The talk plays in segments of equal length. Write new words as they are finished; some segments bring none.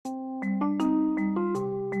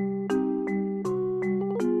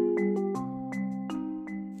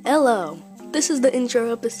Hello, this is the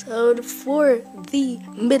intro episode for the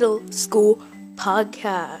Middle School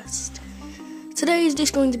Podcast. Today is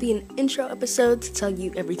just going to be an intro episode to tell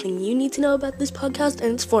you everything you need to know about this podcast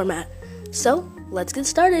and its format. So, let's get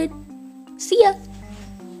started. See ya!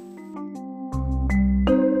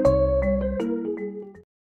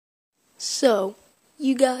 So,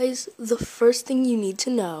 you guys, the first thing you need to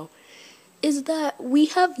know is that we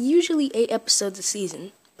have usually 8 episodes a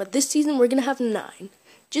season, but this season we're going to have 9.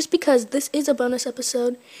 Just because this is a bonus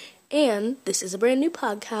episode, and this is a brand new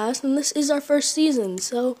podcast, and this is our first season,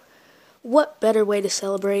 so what better way to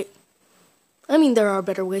celebrate? I mean, there are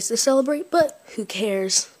better ways to celebrate, but who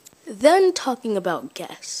cares? Then talking about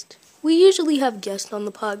guests. We usually have guests on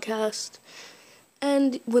the podcast,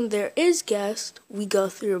 and when there is guests, we go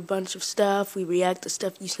through a bunch of stuff, we react to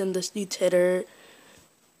stuff you send us through Twitter,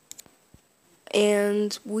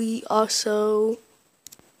 and we also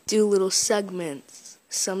do little segments.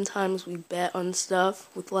 Sometimes we bet on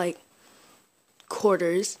stuff with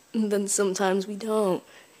quarters, and then sometimes we don't.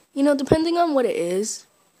 Depending on what it is,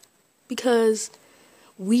 because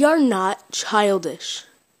we are not childish.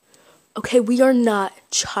 Okay, we are not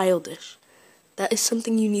childish. That is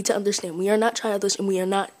something you need to understand. We are not childish, and we are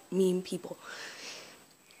not mean people.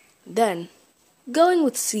 Then, going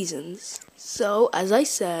with seasons. So, as I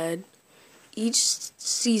said, each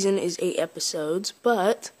season is 8 episodes,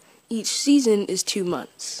 but each season is 2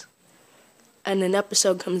 months, and an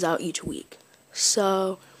episode comes out each week.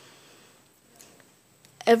 So,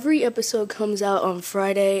 every episode comes out on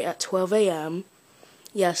Friday at 12 a.m.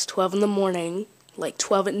 Yes, 12 in the morning,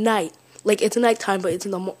 12 at night. It's nighttime, but it's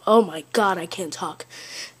in the oh my god, I can't talk.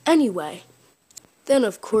 Anyway, then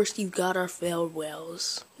of course you got our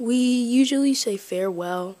farewells. We usually say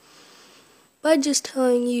farewell by just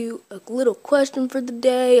telling you a little question for the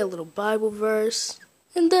day, a little Bible verse,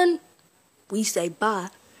 and then we say bye,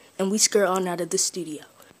 and we skirt on out of the studio.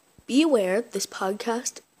 Be aware, this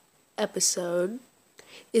podcast episode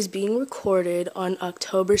is being recorded on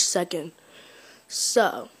October 2nd.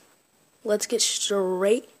 So, let's get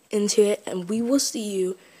straight into it, and we will see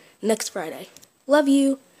you next Friday. Love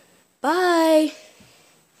you. Bye.